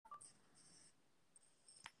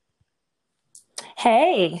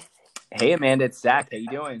Hey, Hey Amanda, it's Zach. How you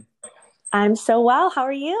doing? I'm so well. How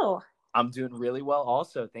are you? I'm doing really well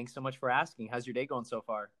also. Thanks so much for asking. How's your day going so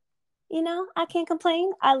far? I can't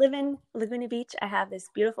complain. I live in a beach. I have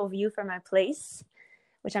this beautiful view from my place,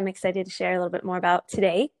 which I'm excited to share a little bit more about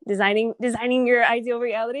today, designing your ideal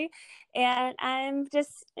reality. And I'm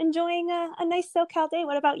just enjoying a nice SoCal day.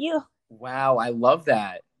 What about you? Wow, I love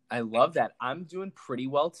that. I love that. I'm doing pretty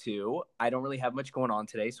well too. I don't really have much going on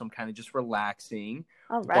today, so I'm kind of just relaxing.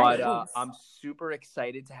 All right, But nice. I'm super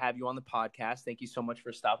excited to have you on the podcast. Thank you so much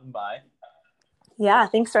for stopping by. Yeah,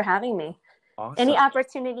 thanks for having me. Any Awesome.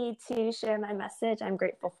 opportunity to share my message, I'm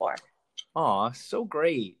grateful for. Aw, so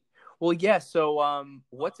great. Well, yeah, so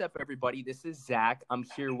what's up, everybody? This is Zach. I'm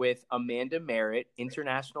here with Amanda Marit,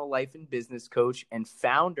 international life and business coach and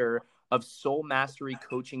founder of Soul Mastery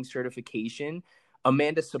Coaching Certification.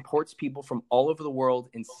 Amanda supports people from all over the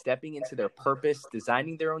world in stepping into their purpose,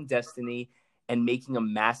 designing their own destiny, and making a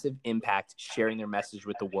massive impact, sharing their message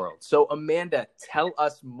with the world. So, Amanda, tell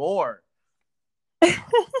us more.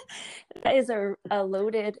 That is a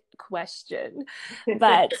loaded question,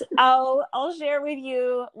 but I'll share with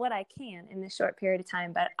you what I can in this short period of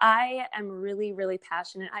time. But I am really, really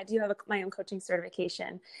passionate. I do have my own coaching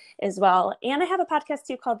certification as well, and I have a podcast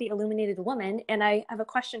too called The Illuminated Woman. And I have a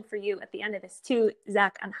question for you at the end of this too,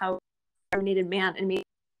 Zach, on how illuminated man and me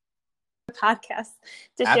podcast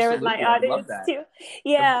to share with my Absolutely. I love audience that. too. Of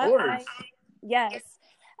Yeah, course. yes.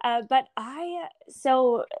 But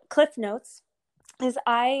so Cliff Notes is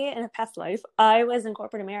in a past life, I was in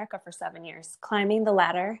corporate America for 7 years, climbing the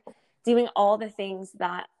ladder, doing all the things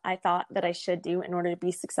that I thought that I should do in order to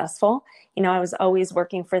be successful. I was always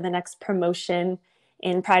working for the next promotion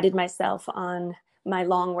and prided myself on my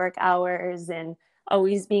long work hours and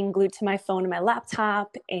always being glued to my phone and my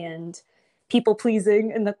laptop and people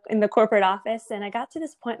pleasing in the corporate office. And I got to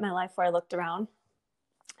this point in my life where I looked around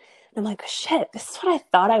and I'm like, shit, this is what I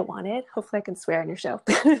thought I wanted. Hopefully I can swear on your show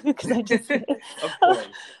because I just did. Of course.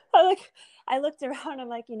 I looked around. I'm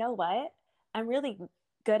like, you know what? I'm really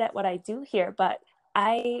good at what I do here, but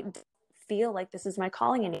I feel like this is my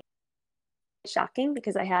calling. And it's shocking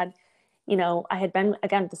because I had been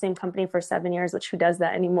again at the same company for 7 years, which who does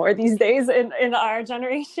that anymore these days in our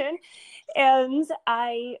generation? And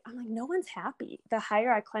I'm like, no one's happy. The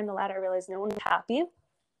higher I climbed the ladder, I realized no one's happy.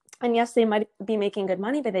 And yes, they might be making good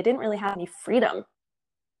money, but they didn't really have any freedom.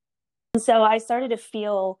 And so I started to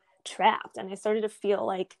feel trapped, and I started to feel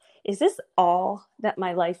like, is this all that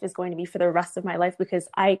my life is going to be for the rest of my life? Because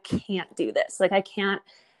I can't do this. Like,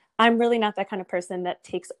 I'm really not that kind of person that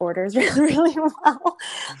takes orders really, really well.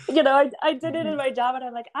 I did it in my job, and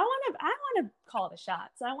I'm like, I want to call the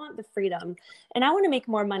shots. I want the freedom, and I want to make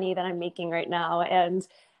more money than I'm making right now. And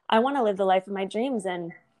I want to live the life of my dreams.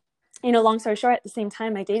 And long story short, at the same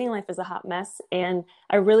time, my dating life is a hot mess, and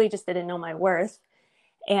I really just didn't know my worth.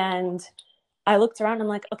 And I looked around, and I'm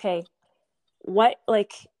like, okay,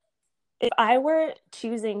 if I were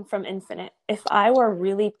choosing from infinite, if I were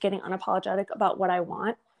really getting unapologetic about what I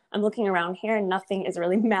want, I'm looking around here and nothing is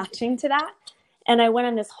really matching to that. And I went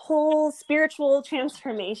on this whole spiritual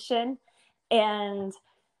transformation, and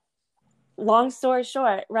long story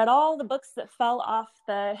short, read all the books that fell off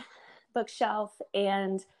the bookshelf,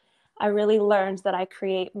 and I really learned that I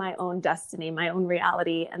create my own destiny, my own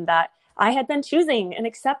reality, and that I had been choosing and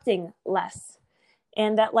accepting less.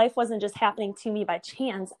 And that life wasn't just happening to me by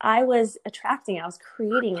chance. I was attracting it. I was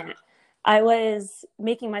creating it. I was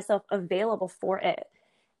making myself available for it.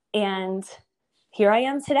 And here I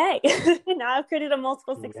am today. Now I've created a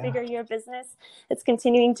multiple six-figure year business. It's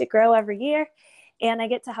continuing to grow every year. And I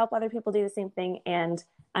get to help other people do the same thing. And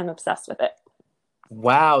I'm obsessed with it.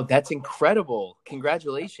 Wow, that's incredible.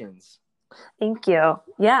 Congratulations. Thank you.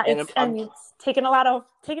 Yeah, And it's taken a lot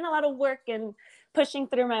of work and pushing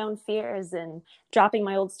through my own fears and dropping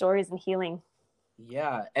my old stories and healing.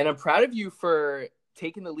 yeah, and I'm proud of you for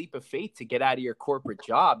taking the leap of faith to get out of your corporate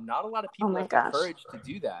job. Not a lot of Oh people my have the gosh. courage to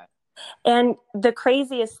do that. And the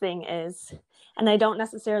craziest thing is, and I don't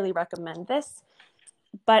necessarily recommend this,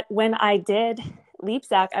 but when I did leap,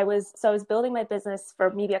 Zach, I was building my business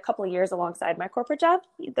for maybe a couple of years alongside my corporate job.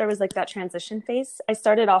 There was like that transition phase. I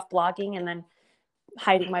started off blogging and then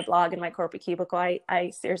hiding my blog in my corporate cubicle.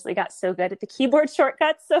 I seriously got so good at the keyboard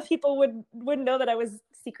shortcuts, so people wouldn't know that I was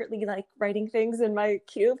secretly like writing things in my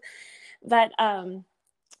cube. But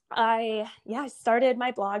I started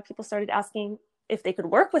my blog. People started asking if they could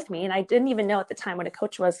work with me, and I didn't even know at the time what a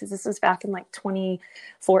coach was, because this was back in like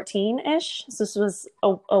 2014-ish. So this was a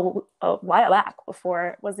while back before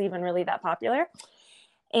it was even really that popular.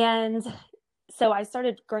 And so I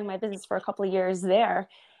started growing my business for a couple of years there.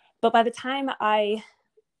 But by the time I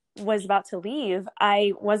was about to leave,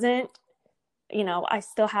 I wasn't, I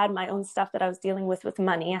still had my own stuff that I was dealing with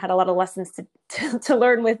money. I had a lot of lessons to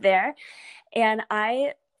learn with there. And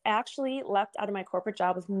I actually left out of my corporate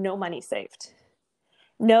job with no money saved.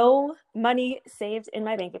 No money saved in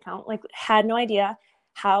my bank account. Like, had no idea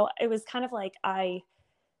how. It was kind of like I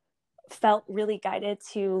felt really guided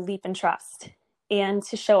to leap and trust and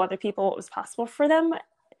to show other people what was possible for them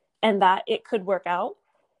and that it could work out.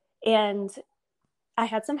 And I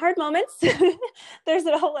had some hard moments. There's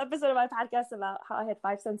a whole episode of my podcast about how I had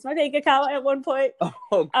 5 cents in my bank account at one point.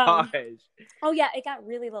 Oh, gosh. Oh, yeah. It got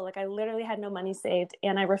really low. Like, I literally had no money saved,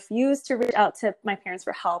 and I refused to reach out to my parents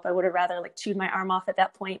for help. I would have rather like chewed my arm off at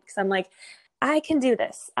that point, because I'm like, I can do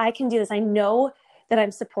this. I can do this. I know that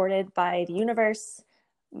I'm supported by the universe,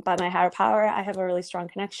 by my higher power. I have a really strong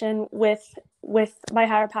connection with my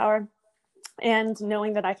higher power, and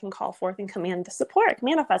knowing that I can call forth and command the support,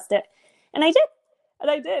 manifest it. And I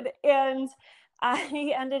did. And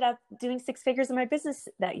I ended up doing 6 figures in my business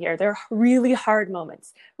that year. There are really hard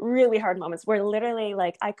moments where literally,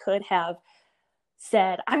 like, I could have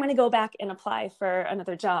said, I'm going to go back and apply for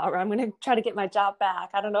another job, or I'm going to try to get my job back.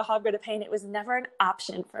 I don't know how I'm going to pay. And it was never an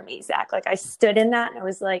option for me, Zach. Like, I stood in that and I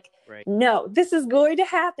was like, right. No, this is going to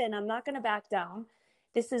happen. I'm not going to back down.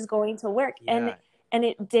 This is going to work. Yeah. And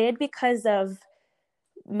it did, because of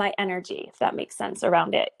my energy, if that makes sense,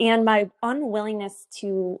 around it, and my unwillingness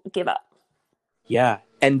to give up. Yeah.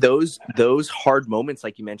 And those hard moments,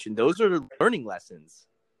 like you mentioned, those are learning lessons.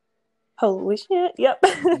 Holy shit. Yep.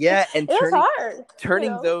 Yeah. And it was hard.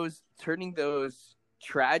 Turning those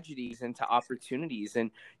tragedies into opportunities.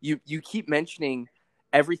 And you keep mentioning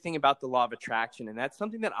everything about the law of attraction. And that's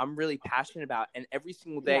something that I'm really passionate about. And every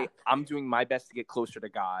single day, I'm doing my best to get closer to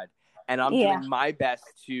God. And I'm doing my best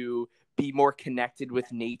to be more connected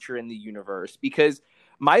with nature and the universe, because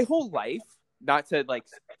my whole life, not to like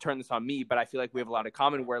turn this on me, but I feel like we have a lot in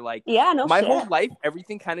common where like whole life,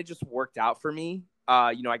 everything kind of just worked out for me.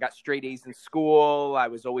 I got straight A's in school. I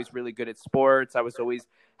was always really good at sports. I was always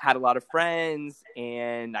had a lot of friends,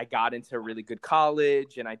 and I got into a really good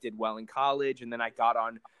college, and I did well in college. And then I got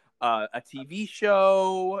on a TV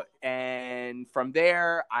show. And from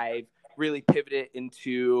there, I've really pivoted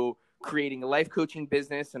into creating a life coaching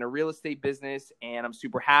business and a real estate business, and I'm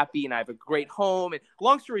super happy, and I have a great home. And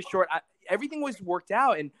long story short, everything was worked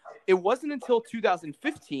out. And it wasn't until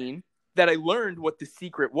 2015 that I learned what the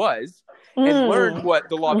secret was and learned what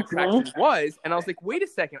the law of attraction was. And I was like, wait a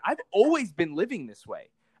second, I've always been living this way.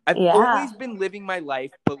 I've always been living my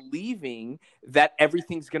life believing that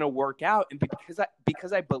everything's going to work out. And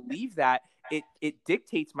because I believe that, it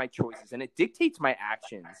dictates my choices and it dictates my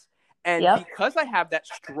actions. And because I have that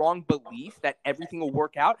strong belief that everything will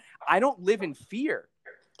work out, I don't live in fear.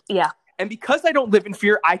 Yeah. And because I don't live in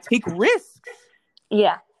fear, I take risks.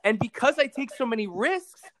 Yeah. And because I take so many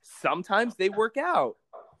risks, sometimes they work out.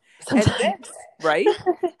 Sometimes. And then, right?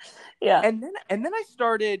 Yeah. And then I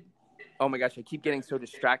started, oh my gosh, I keep getting so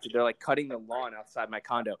distracted. They're like cutting the lawn outside my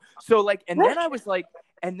condo. So like, then I was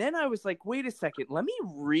like, wait a second, let me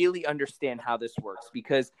really understand how this works,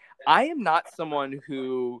 because I am not someone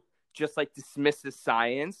who just like dismisses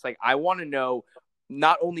science. Like, I want to know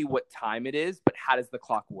not only what time it is, but how does the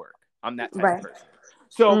clock work? I'm that type of person.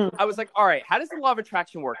 So I was like, all right, how does the law of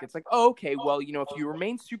attraction work? It's like, oh, okay, well, if you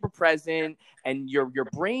remain super present and your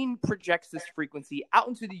brain projects this frequency out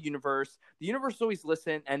into the universe always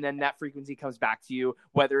listens, and then that frequency comes back to you,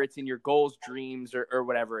 whether it's in your goals, dreams, or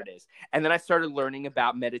whatever it is. And then I started learning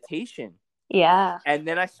about meditation. Yeah. And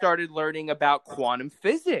then I started learning about quantum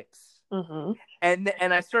physics. Mm-hmm.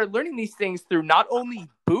 And I started learning these things through not only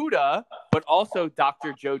Buddha, but also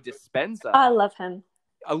Dr. Joe Dispenza. I love him.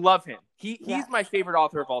 I love him. He's my favorite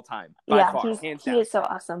author of all time. By far, hands down. He is so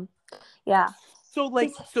awesome. Yeah. So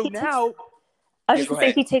now, I was just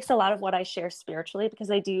saying, he takes a lot of what I share spiritually,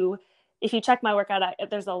 because I do. If you check my work out,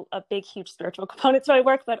 there's a big, huge spiritual component to my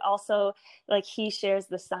work, but also like he shares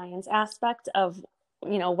the science aspect of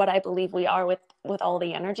what I believe we are with all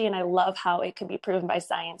the energy, and I love how it can be proven by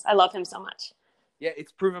science. I love him so much. Yeah,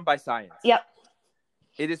 it's proven by science. Yep.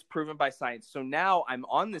 It is proven by science. So now I'm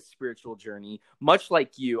on this spiritual journey, much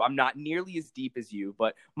like you. I'm not nearly as deep as you,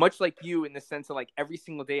 but much like you in the sense of like every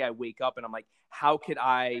single day I wake up and I'm like, how could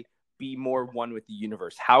I be more one with the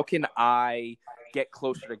universe? How can I get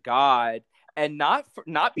closer to God? And not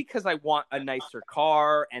because I want a nicer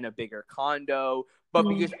car and a bigger condo, but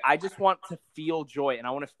because I just want to feel joy, and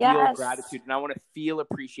I want to feel gratitude, and I want to feel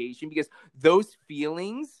appreciation, because those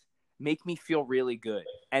feelings make me feel really good.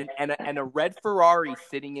 And a red Ferrari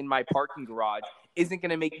sitting in my parking garage isn't going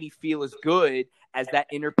to make me feel as good as that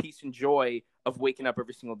inner peace and joy of waking up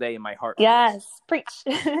every single day and my heart feels. Yes, preach.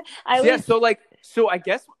 I So, yeah, always so I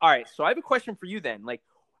guess, all right, so I have a question for you then. Like,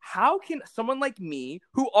 how can someone like me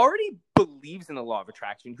who already believes in the law of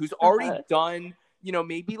attraction, who's already done,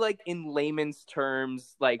 maybe like in layman's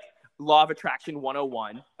terms, like law of attraction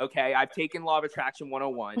 101, okay? I've taken law of attraction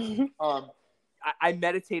 101. I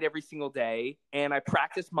meditate every single day and I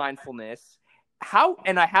practice mindfulness.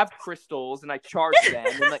 And I have crystals and I charge them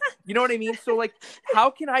and like, you know what I mean? So like, how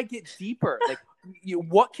can I get deeper? Like,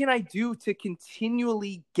 what can I do to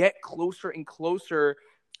continually get closer and closer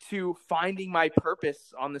to finding my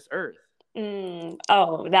purpose on this earth?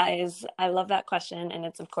 Oh, I love that question. And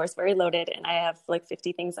it's, of course, very loaded. And I have like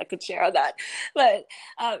 50 things I could share on that. But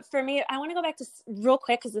for me, I want to go back to real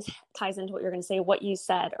quick, because this ties into what you're going to say, what you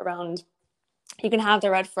said around you can have the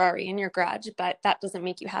red Ferrari in your garage, but that doesn't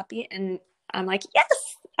make you happy. And I'm like,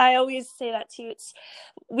 yes, I always say that too.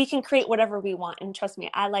 We can create whatever we want. And trust me,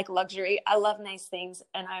 I like luxury. I love nice things.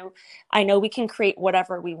 And I know we can create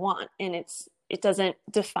whatever we want, and it doesn't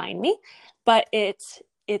define me, but it's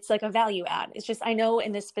like a value add. It's just, I know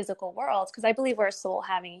in this physical world, because I believe we're a soul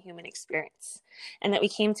having a human experience, and that we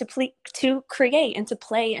came to create and to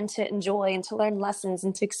play and to enjoy and to learn lessons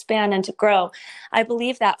and to expand and to grow. I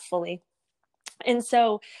believe that fully. And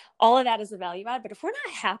so all of that is a value add. But if we're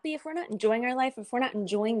not happy, if we're not enjoying our life, if we're not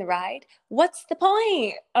enjoying the ride, what's the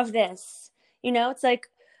point of this? It's like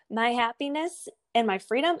my happiness and my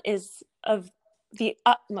freedom is of the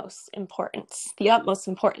utmost importance,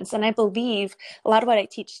 And I believe a lot of what I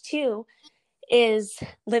teach too is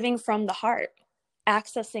living from the heart,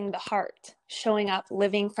 accessing the heart, showing up,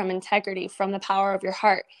 living from integrity, from the power of your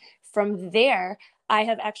heart. From there, I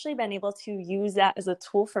have actually been able to use that as a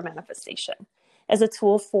tool for manifestation, as a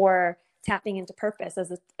tool for tapping into purpose,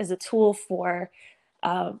 as a tool for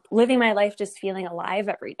living my life just feeling alive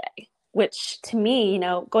every day, which to me,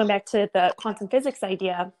 going back to the quantum physics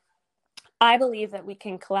idea, I believe that we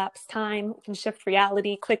can collapse time, we can shift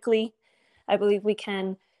reality quickly. I believe we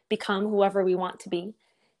can become whoever we want to be.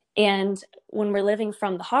 And when we're living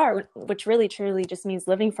from the heart, which really truly just means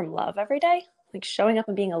living from love every day, like showing up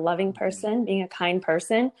and being a loving person, being a kind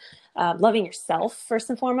person, loving yourself first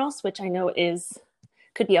and foremost, which I know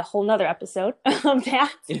could be a whole nother episode of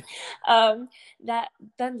that, that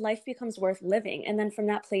then life becomes worth living. And then from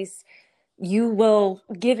that place, you will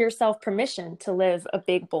give yourself permission to live a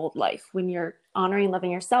big, bold life when you're honoring, loving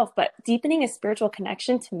yourself. But deepening a spiritual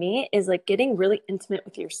connection to me is like getting really intimate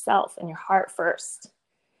with yourself and your heart first.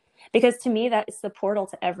 Because to me, that is the portal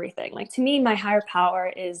to everything. Like to me, my higher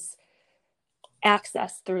power is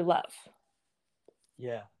access through love.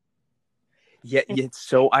 Yeah. Yeah, it's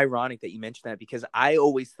so ironic that you mentioned that, because I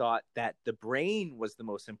always thought that the brain was the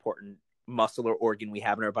most important muscle or organ we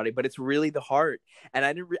have in our body, but it's really the heart. And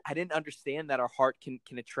I didn't understand that our heart can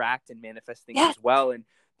attract and manifest things as well. And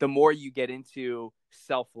the more you get into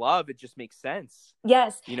self-love, it just makes sense.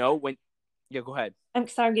 Yes. Yeah, go ahead. I'm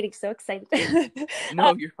sorry, I'm getting so excited.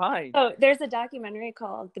 No, you're fine. Oh, there's a documentary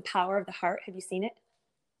called The Power of the Heart. Have you seen it?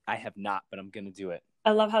 I have not, but I'm going to do it.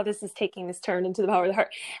 I love how this is taking this turn into the power of the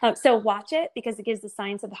heart. So watch it, because it gives the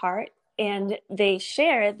science of the heart. And they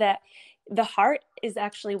share that the heart is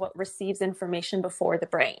actually what receives information before the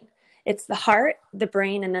brain. It's the heart, the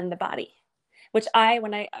brain, and then the body, which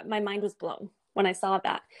my mind was blown when I saw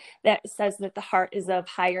that says that the heart is of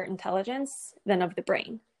higher intelligence than of the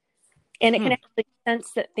brain. And it can actually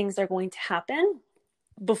sense that things are going to happen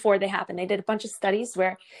before they happen. They did a bunch of studies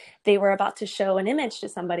where they were about to show an image to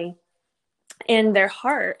somebody, and their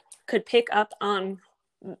heart could pick up on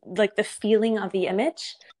like the feeling of the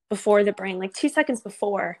image before the brain, like 2 seconds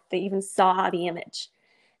before they even saw the image.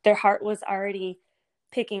 Their heart was already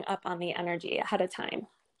picking up on the energy ahead of time.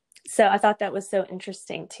 So I thought that was so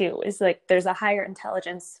interesting too, is like there's a higher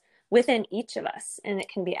intelligence within each of us, and it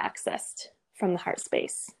can be accessed from the heart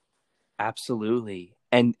space. Absolutely.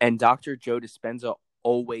 And Dr. Joe Dispenza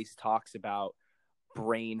always talks about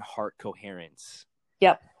brain heart coherence.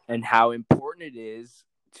 Yep. And how important it is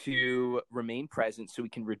to remain present so we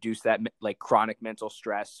can reduce that like chronic mental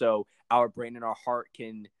stress, so our brain and our heart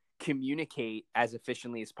can communicate as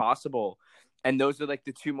efficiently as possible. And those are like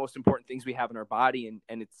the two most important things we have in our body.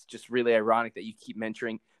 And it's just really ironic that you keep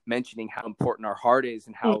mentioning how important our heart is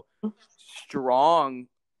and how strong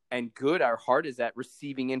and good our heart is at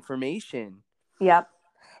receiving information. Yep.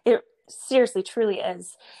 It seriously, truly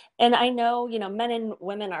is. And I know, men and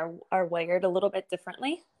women are wired a little bit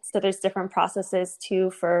differently. So there's different processes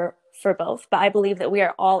too for both. But I believe that we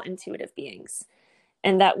are all intuitive beings,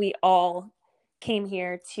 and that we all came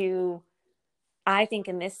here to I think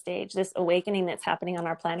in this stage, this awakening that's happening on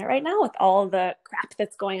our planet right now with all the crap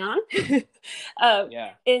that's going on, uh,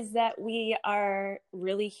 Yeah. is that we are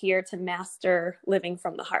really here to master living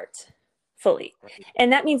from the heart fully. Right.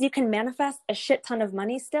 And that means you can manifest a shit ton of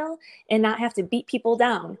money still and not have to beat people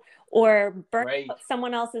down or burn Right. out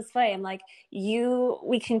someone else's flame. Like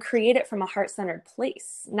we can create it from a heart-centered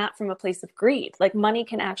place, not from a place of greed. Like money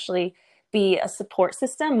can actually be a support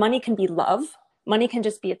system. Money can be love. Money can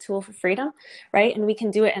just be a tool for freedom, right? And we can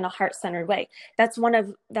do it in a heart-centered way. That's one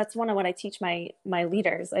of what I teach my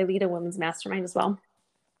leaders. I lead a women's mastermind as well,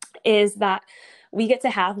 is that we get to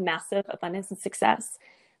have massive abundance and success.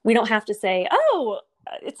 We don't have to say, oh,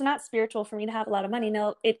 it's not spiritual for me to have a lot of money.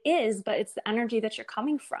 No, it is, but it's the energy that you're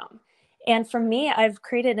coming from. And for me, I've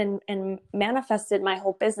created and manifested my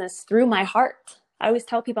whole business through my heart. I always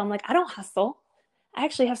tell people, I'm like, I don't hustle. I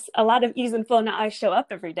actually have a lot of ease and flow. Now I show up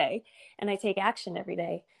every day and I take action every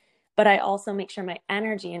day, but I also make sure my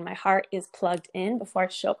energy and my heart is plugged in before I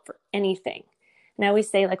show up for anything. And I always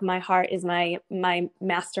say, like, my heart is my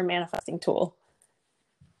master manifesting tool.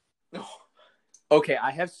 Okay,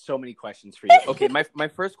 I have so many questions for you. Okay, my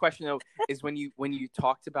first question though is when you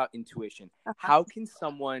talked about intuition, how can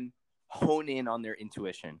someone hone in on their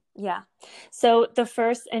intuition? Yeah. So the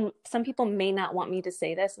first, and some people may not want me to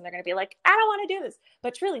say this and they're going to be like, I don't want to do this,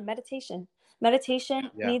 but truly meditation.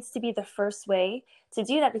 Meditation needs to be the first way to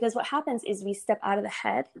do that, because what happens is we step out of the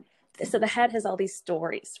head. So the head has all these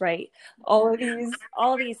stories, right? All these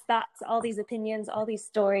thoughts, all these opinions, all these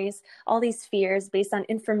stories, all these fears based on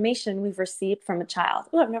information we've received from a child.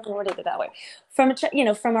 Oh, I've never worded it that way. From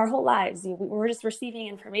our whole lives, we're just receiving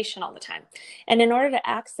information all the time. And in order to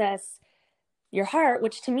access your heart,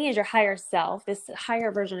 which to me is your higher self, this higher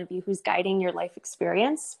version of you who's guiding your life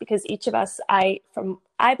experience, because each of us, I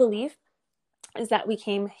believe, is that we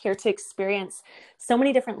came here to experience so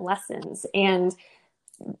many different lessons and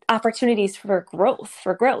opportunities for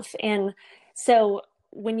growth. And so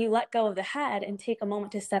when you let go of the head and take a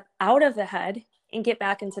moment to step out of the head and get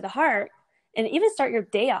back into the heart and even start your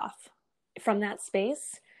day off from that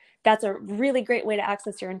space, that's a really great way to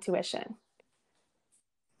access your intuition.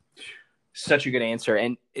 Such a good answer.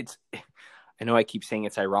 And I know I keep saying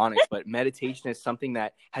it's ironic, but meditation is something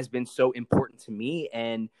that has been so important to me.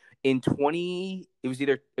 And in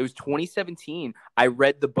 2017, I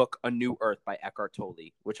read the book A New Earth by Eckhart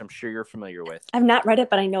Tolle, which I'm sure you're familiar with. I've not read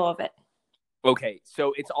it, but I know of it. Okay,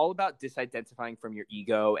 so it's all about disidentifying from your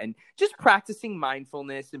ego and just practicing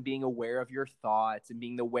mindfulness and being aware of your thoughts and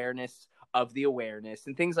being the awareness of the awareness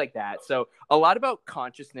and things like that. So a lot about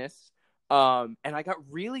consciousness. And I got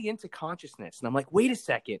really into consciousness, and I'm like, wait a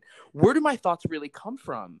second, where do my thoughts really come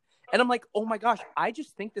from? And I'm like, oh my gosh, I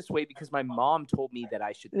just think this way because my mom told me that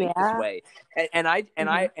I should think this way. And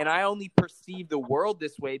I only perceive the world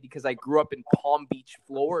this way because I grew up in Palm Beach,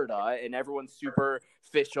 Florida, and everyone's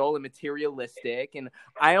superficial and materialistic. And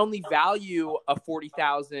I only value a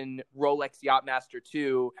 40,000 Rolex Yachtmaster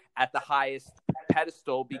 2 at the highest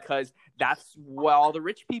pedestal because that's what all the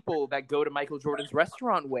rich people that go to Michael Jordan's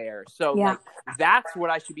restaurant wear. So like, that's what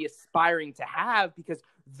I should be aspiring to have, because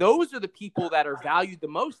those are the people that are valued the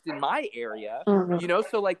most in my area,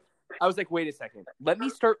 So like, I was like, wait a second, let me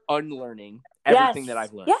start unlearning everything that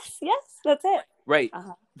I've learned. Yes, that's it. Right.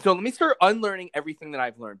 So let me start unlearning everything that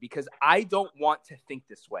I've learned, because I don't want to think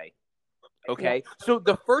this way. Okay. So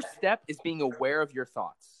the first step is being aware of your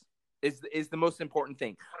thoughts is the most important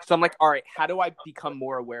thing. So I'm like, all right, how do I become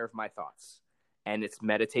more aware of my thoughts? And it's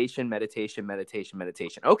meditation.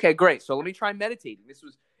 Okay, great. So let me try meditating. This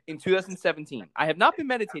was in 2017. I have not been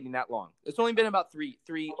meditating that long. It's only been about three,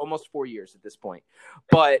 almost 4 years at this point.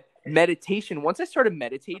 But meditation, once I started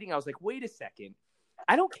meditating, I was like, wait a second.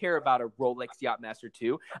 I don't care about a Rolex Yachtmaster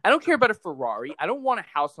 2. I don't care about a Ferrari. I don't want a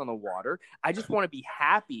house on the water. I just want to be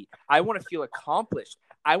happy. I want to feel accomplished.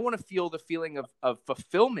 I want to feel the feeling of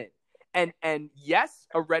fulfillment. And yes,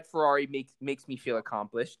 a red Ferrari makes me feel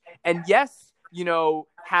accomplished. And yes,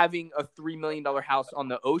 having a $3 million house on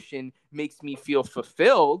the ocean makes me feel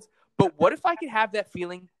fulfilled. But what if I could have that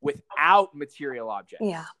feeling without material objects?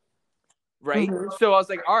 Yeah. Right. So I was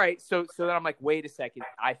like, all right. So then I'm like, wait a second,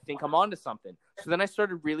 I think I'm onto something. So then I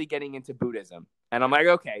started really getting into Buddhism, and I'm like,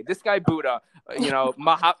 okay, this guy Buddha,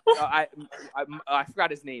 I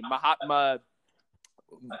forgot his name, Mahatma,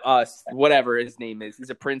 whatever his name is. He's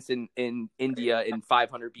a prince in India in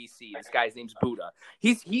 500 BC. This guy's name's Buddha.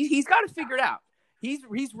 He's got it figured out. He's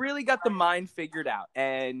really got the mind figured out.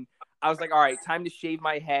 And I was like, all right, time to shave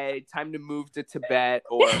my head, time to move to Tibet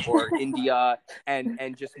or India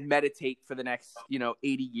and just meditate for the next,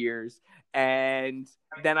 80 years. And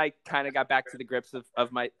then I kind of got back to the grips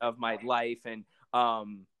of my life. And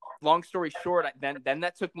long story short, then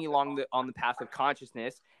that took me along on the path of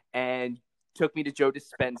consciousness and took me to Joe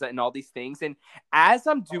Dispenza and all these things. And as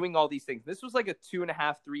I'm doing all these things, this was like a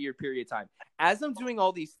 2.5, 3 year period of time. As I'm doing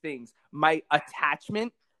all these things, my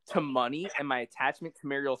attachment to money and my attachment to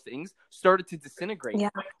material things started to disintegrate. Yeah.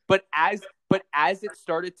 But as it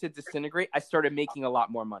started to disintegrate, I started making a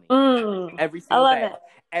lot more money. Every I single love day. it.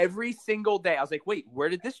 Every single day. I was like, wait, where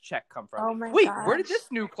did this check come from? Oh my Wait, where did gosh. this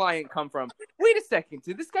new client come from? Wait a second.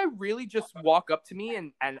 Did this guy really just walk up to me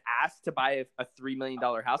and ask to buy a $3 million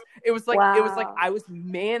house? It was like Wow. I was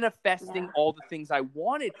manifesting all the things I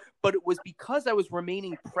wanted, but it was because I was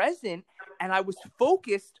remaining present and I was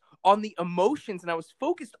focused on the emotions and I was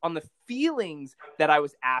focused on the feelings that I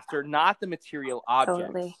was after, not the material objects.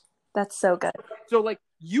 Totally. That's so good. So like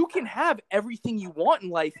you can have everything you want in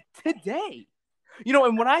life today. You know,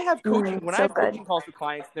 and when I have coaching, coaching calls with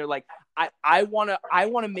clients, they're like, I wanna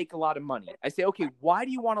make a lot of money. I say, okay, why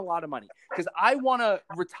do you want a lot of money? Because I wanna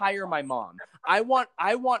retire my mom. I want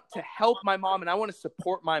to help my mom and I want to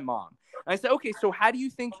support my mom. And I said, okay, so how do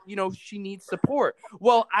you think, she needs support?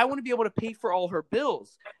 Well, I want to be able to pay for all her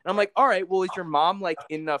bills. And I'm like, all right, well, is your mom like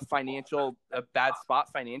in a bad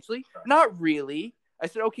spot financially? Not really. I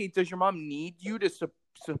said, okay, does your mom need you to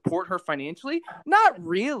support her financially? Not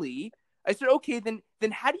really. I said, okay, then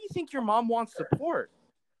how do you think your mom wants support?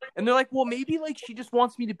 And they're like, well, maybe like she just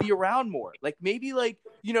wants me to be around more. Like maybe like,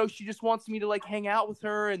 she just wants me to like hang out with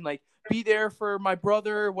her and like be there for my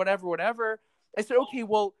brother, whatever. I said, okay,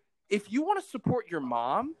 well, if you want to support your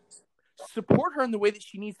mom, support her in the way that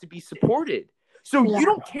she needs to be supported. So you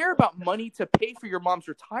don't care about money to pay for your mom's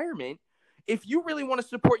retirement. If you really want to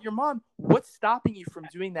support your mom, what's stopping you from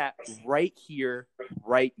doing that right here,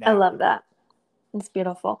 right now? I love that. It's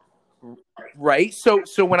beautiful. Right. So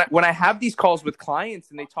when I have these calls with clients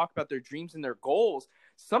and they talk about their dreams and their goals,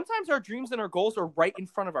 sometimes our dreams and our goals are right in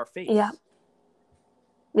front of our face. Yeah.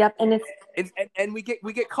 Yep. And we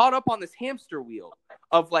get caught up on this hamster wheel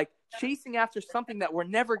of like chasing after something that we're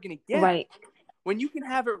never going to get. Right. When you can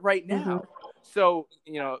have it right now. Mm-hmm. So,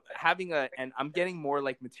 and I'm getting more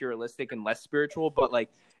like materialistic and less spiritual, but like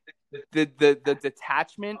the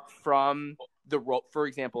detachment from for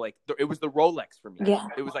example, like it was the Rolex for me. Yeah.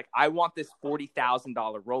 It was like, I want this $40,000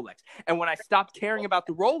 Rolex. And when I stopped caring about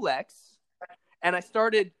the Rolex and I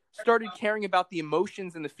started caring about the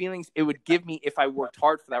emotions and the feelings it would give me if I worked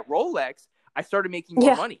hard for that Rolex, I started making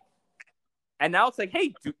more money. And now it's like,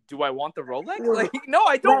 hey, do I want the Rolex? Like, no,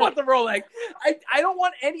 I don't want the Rolex. I don't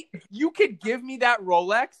want any. You could give me that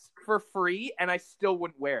Rolex for free and I still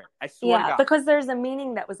wouldn't wear it. I swear to God. Because there's a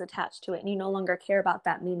meaning that was attached to it and you no longer care about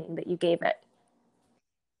that meaning that you gave it.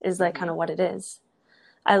 Is like kind of what it is.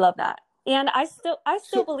 I love that. And I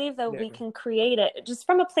still believe that we can create it just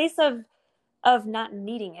from a place of not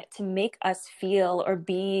needing it to make us feel or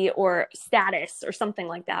be or status or something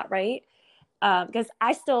like that, right? Because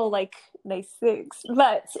I still like nice things,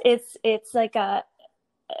 but it's like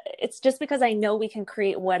it's just because I know we can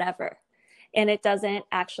create whatever, and it doesn't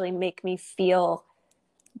actually make me feel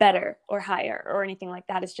better or higher or anything like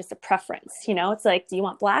that. It's just a preference, It's like, do you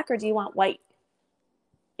want black or do you want white?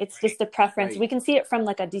 It's just a preference. Right. We can see it from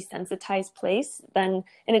like a desensitized place, and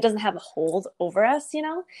it doesn't have a hold over us,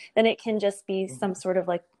 then it can just be some sort of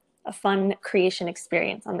like a fun creation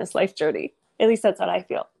experience on this life journey. At least that's what I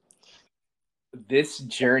feel. This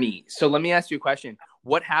journey. So let me ask you a question.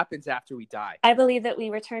 What happens after we die? I believe that we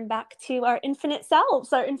return back to our infinite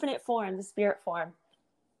selves, our infinite form, the spirit form.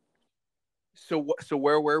 So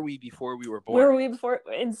where were we before we were born? Where were we before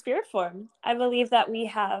in spirit form? I believe that we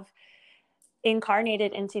have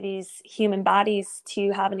incarnated into these human bodies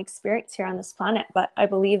to have an experience here on this planet, but I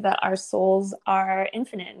believe that our souls are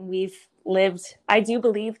infinite and I do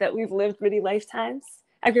believe that we've lived many lifetimes.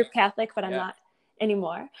 I grew up Catholic, but I'm not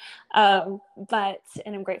anymore. And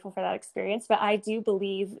I'm grateful for that experience, but I do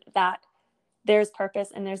believe that there's purpose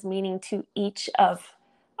and there's meaning to each of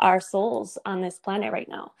our souls on this planet right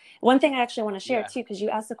now. One thing I actually want to share too, because you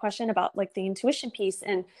asked the question about like the intuition piece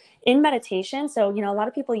and in meditation. So, a lot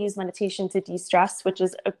of people use meditation to de-stress, which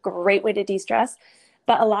is a great way to de-stress.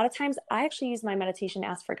 But a lot of times I actually use my meditation to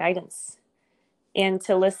ask for guidance and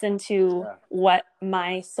to listen to what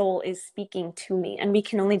my soul is speaking to me. And we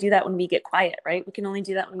can only do that when we get quiet, right? We can only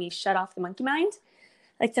do that when we shut off the monkey mind.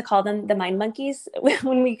 I like to call them the mind monkeys,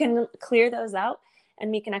 when we can clear those out. And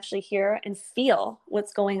we can actually hear and feel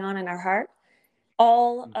what's going on in our heart.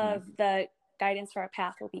 All of the guidance for our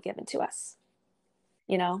path will be given to us,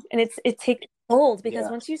 and it takes hold because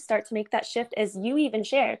once you start to make that shift, as you even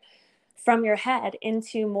shared, from your head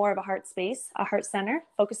into more of a heart space, a heart center,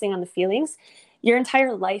 focusing on the feelings, your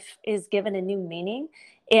entire life is given a new meaning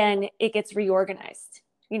and it gets reorganized.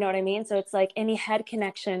 You know what I mean? So it's like any head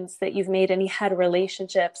connections that you've made, any head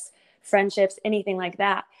relationships, friendships, anything like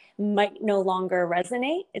that might no longer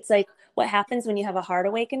resonate. It's like what happens when you have a heart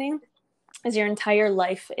awakening is your entire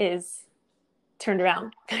life is turned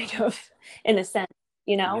around, kind of, in a sense,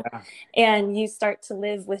 you know? Yeah. And you start to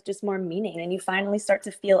live with just more meaning, and you finally start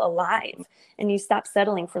to feel alive, and you stop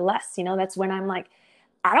settling for less. You know, that's when I'm like,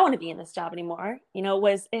 I don't want to be in this job anymore. You know,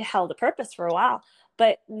 it held a purpose for a while,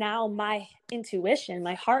 but now my intuition,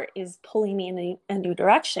 my heart is pulling me in a new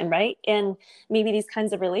direction, right? And maybe these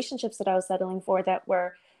kinds of relationships that I was settling for that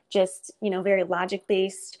were just, you know, very logic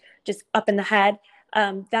based, just up in the head,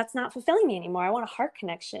 that's not fulfilling me anymore. I want a heart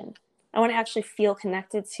connection. I want to actually feel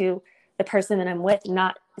connected to the person that I'm with.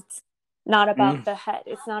 It's not about the head.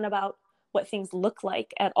 It's not about what things look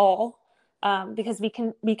like at all. Because we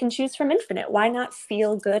can choose from infinite. Why not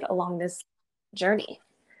feel good along this journey?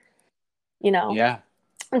 You know, Yeah.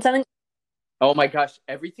 and something. Oh my gosh,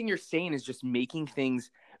 everything you're saying is just making things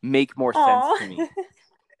make more sense Oh, to me.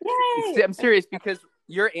 yay! I'm serious because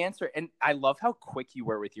your answer, and I love how quick you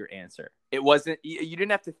were with your answer. It wasn't, you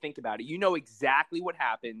didn't have to think about it. You know exactly what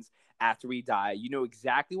happens after we die. You know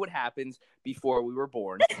exactly what happens before we were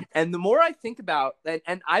born. And the more I think about,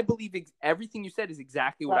 and I believe everything you said is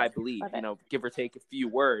exactly what I believe, Love you it. know, give or take a few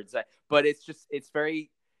words. But it's just, it's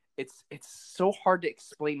so hard to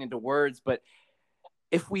explain into words. But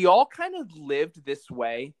if we all kind of lived this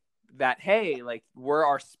way, that hey, like we're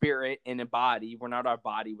our spirit in a body, we're not our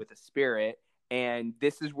body with a spirit, and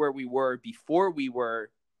this is where we were before we were,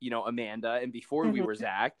 you know, Amanda, and before we were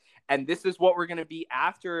Zach, and this is what we're going to be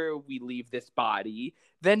after we leave this body,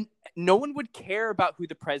 then no one would care about who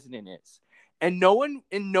the president is, and no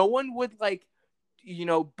one would, like, you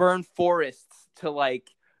know, burn forests to like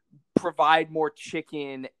provide more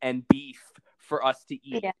chicken and beef for us to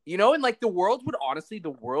eat, Yeah. you know, and like the world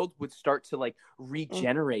would start to like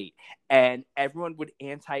regenerate, and everyone would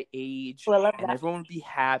anti-age, Well, I love and that. everyone would be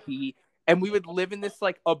happy, and we would live in this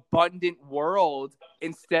like abundant world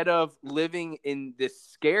instead of living in this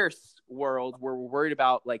scarce world where we're worried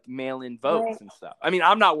about like mail-in Right. votes and stuff. I mean,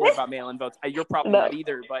 I'm not worried about mail-in votes. You're probably No. not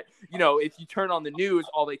either, but you know, if you turn on the news,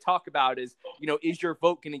 all they talk about is, you know, is your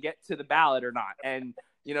vote going to get to the ballot or not? And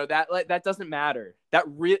you know, that doesn't matter. That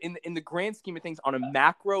in the grand scheme of things, on a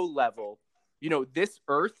macro level, you know, this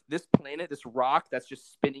Earth, this planet, this rock that's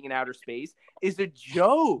just spinning in outer space is a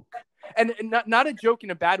joke, and not a joke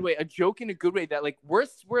in a bad way, a joke in a good way. That like we're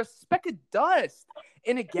a speck of dust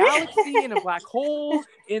in a galaxy, in a black hole,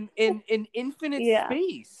 in infinite Yeah.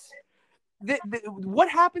 space. What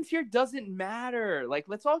happens here doesn't matter. Like,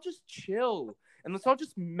 let's all just chill, and let's all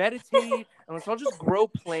just meditate, and let's all just grow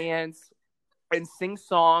plants and sing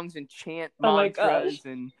songs and chant Oh my gosh. mantras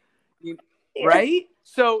and Yeah. right.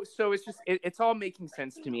 So it's just it's all making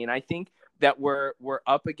sense to me, and I think that we're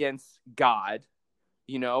up against God,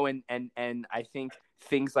 you know, and I think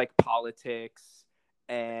things like politics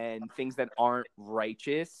and things that aren't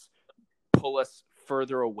righteous pull us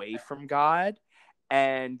further away from God,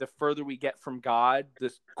 and the further we get from God, the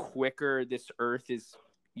quicker this earth is,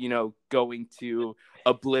 you know, going to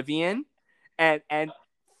oblivion. And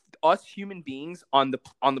us human beings on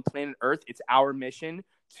the planet Earth, it's our mission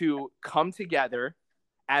to come together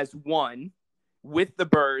as one, with the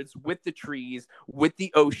birds, with the trees, with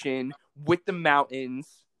the ocean, with the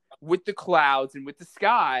mountains, with the clouds, and with the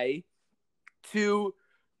sky, to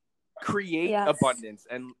create Yes. abundance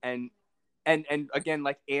and again,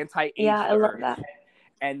 like, Yeah, anti-age I the love earth. that.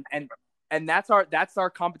 And that's our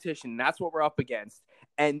competition. That's what we're up against.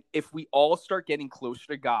 And if we all start getting closer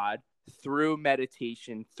to God through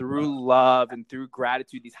meditation, through love, and through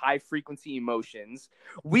gratitude, these high frequency emotions,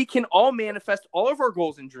 we can all manifest all of our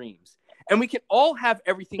goals and dreams, and we can all have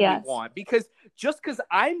everything we Yes. want. Because just because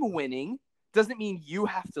I'm winning doesn't mean you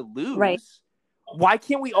have to Right. lose. Why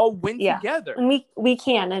can't we all win Yeah. together? And we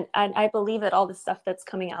can. And I believe that all the stuff that's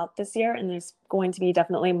coming out this year, and there's going to be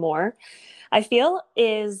definitely more, I feel,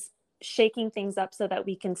 is shaking things up so that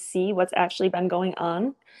we can see what's actually been going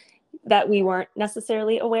on that we weren't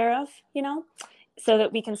necessarily aware of, you know, so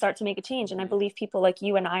that we can start to make a change. And I believe people like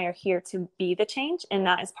you and I are here to be the change, and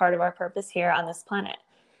that is part of our purpose here on this planet.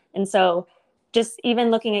 And so just even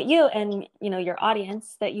looking at you and, you know, your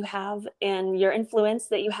audience that you have and your influence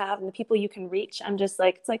that you have and the people you can reach, I'm just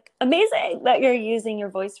like, it's like amazing that you're using your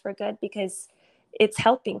voice for good, because it's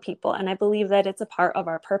helping people. And I believe that it's a part of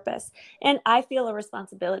our purpose. And I feel a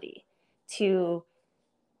responsibility to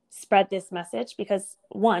spread this message because,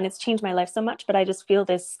 one, it's changed my life so much, but I just feel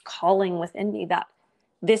this calling within me that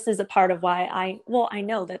this is a part of why I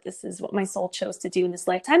know that this is what my soul chose to do in this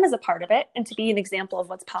lifetime, as a part of it, and to be an example of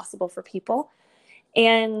what's possible for people.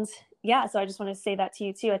 And yeah, so I just want to say that to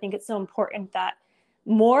you too. I think it's so important that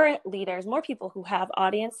more leaders, more people who have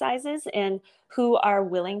audience sizes and who are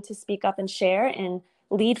willing to speak up and share and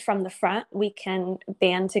lead from the front, we can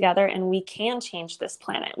band together and we can change this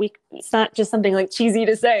planet. It's not just something like cheesy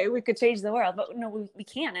to say, we could change the world, but no, we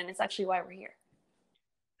can. And it's actually why we're here.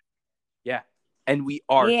 Yeah. And we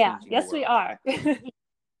are Yeah. changing Yes, the world. we are.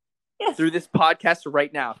 Yes. Through this podcast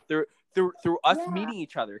right now, through us Yeah. meeting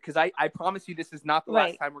each other. Because I promise you this is not the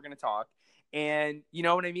last time we're going to talk. And you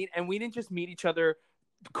know what I mean? And we didn't just meet each other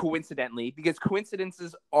coincidentally, because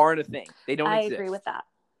coincidences aren't a thing. They don't exist.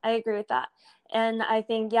 I agree with that. And I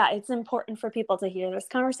think, yeah, it's important for people to hear this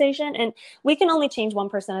conversation. And we can only change one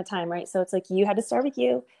person at a time, right? So it's like you had to start with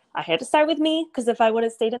you. I had to start with me, because if I would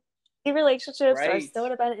have stayed in relationships, or I still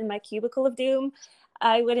would have been in my cubicle of doom,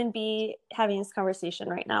 I wouldn't be having this conversation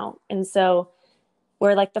right now. And so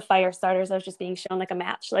we're like the fire starters. I was just being shown like a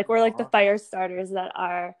match. Like we're like the fire starters that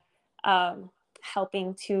are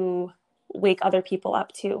helping to wake other people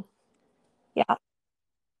up too. Yeah.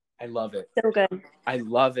 I love it. So good. I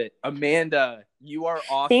love it. Amanda, you are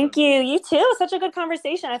awesome. Thank you. You too. Such a good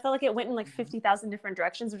conversation. I felt like it went in like 50,000 different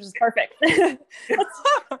directions, which is perfect.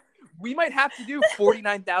 We might have to do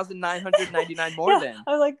 49,999 more then.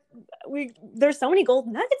 I was like, there's so many gold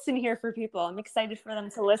nuggets in here for people. I'm excited for them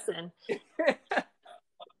to listen.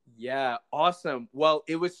 Yeah, awesome. Well,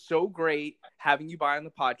 it was so great having you by on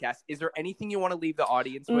the podcast. Is there anything you want to leave the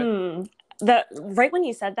audience with? Right when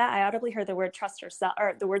you said that, I audibly heard the word trust yourself,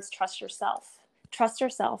 or the words trust yourself. Trust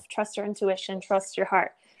yourself, trust your intuition, trust your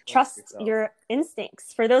heart, trust your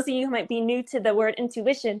instincts. For those of you who might be new to the word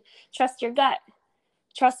intuition, trust your gut.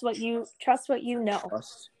 Trust what you know.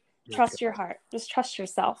 Trust your heart. Just trust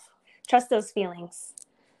yourself. Trust those feelings.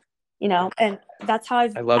 You know, and that's how I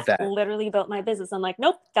love that. literally built my business. I'm like,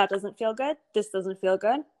 nope, that doesn't feel good. This doesn't feel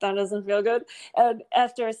good. That doesn't feel good. And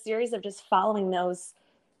after a series of just following those,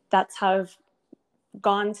 that's how I've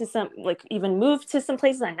gone to some, like even moved to some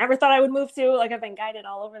places I never thought I would move to. Like I've been guided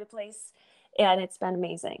all over the place, and it's been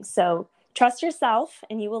amazing. So trust yourself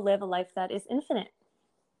and you will live a life that is infinite.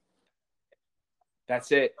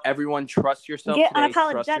 That's it. Everyone, trust yourself today.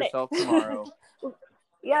 Trust yourself tomorrow.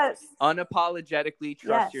 Yes. Unapologetically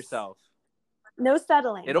trust yourself. No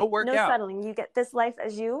settling. It'll work out. No settling. You get this life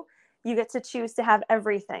as you get to choose to have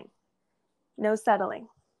everything. No settling.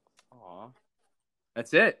 Aw.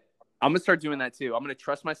 That's it. I'm going to start doing that too. I'm going to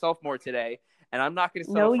trust myself more today, and I'm not going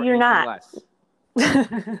to settle for anything less.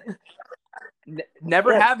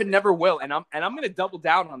 Never have and never will. And I'm going to double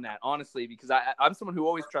down on that, honestly, because I'm someone who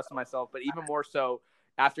always trusts myself, but even more so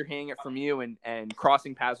after hearing it from you and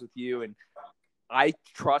crossing paths with you. And I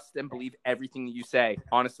trust and believe everything that you say,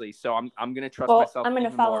 honestly. So I'm going to trust myself. I'm going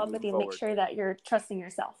to follow up with you and make sure that you're trusting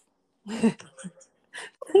yourself. Perfect.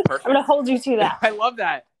 I'm going to hold you to that. I love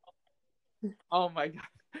that. Oh my God.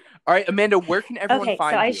 All right, Amanda, where can everyone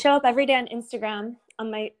find you? So I show up every day on Instagram on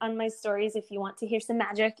my stories. If you want to hear some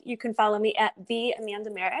magic, you can follow me at the Amanda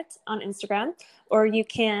Marit on Instagram, or you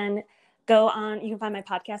can you can find my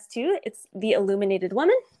podcast too. It's The Illuminated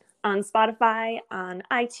Woman on Spotify, on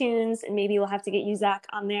iTunes, and maybe we'll have to get you, Zach,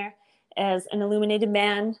 on there as an illuminated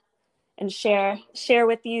man and share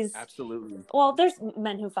with these. Absolutely. Well, there's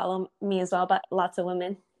men who follow me as well, but lots of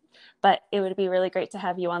women. But it would be really great to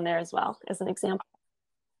have you on there as well as an example.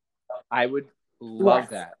 I would love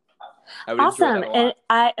that. I would awesome. enjoy that a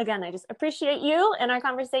lot. And I just appreciate you, and our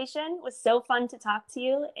conversation was so fun to talk to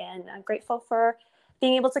you, and I'm grateful for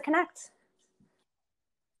being able to connect.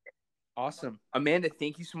 Awesome. Amanda,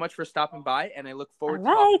 thank you so much for stopping by, and I look forward to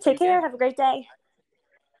talking to you. All right. Take care. Again. Have a great day.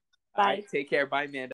 Bye. All right, take care. Bye, Amanda.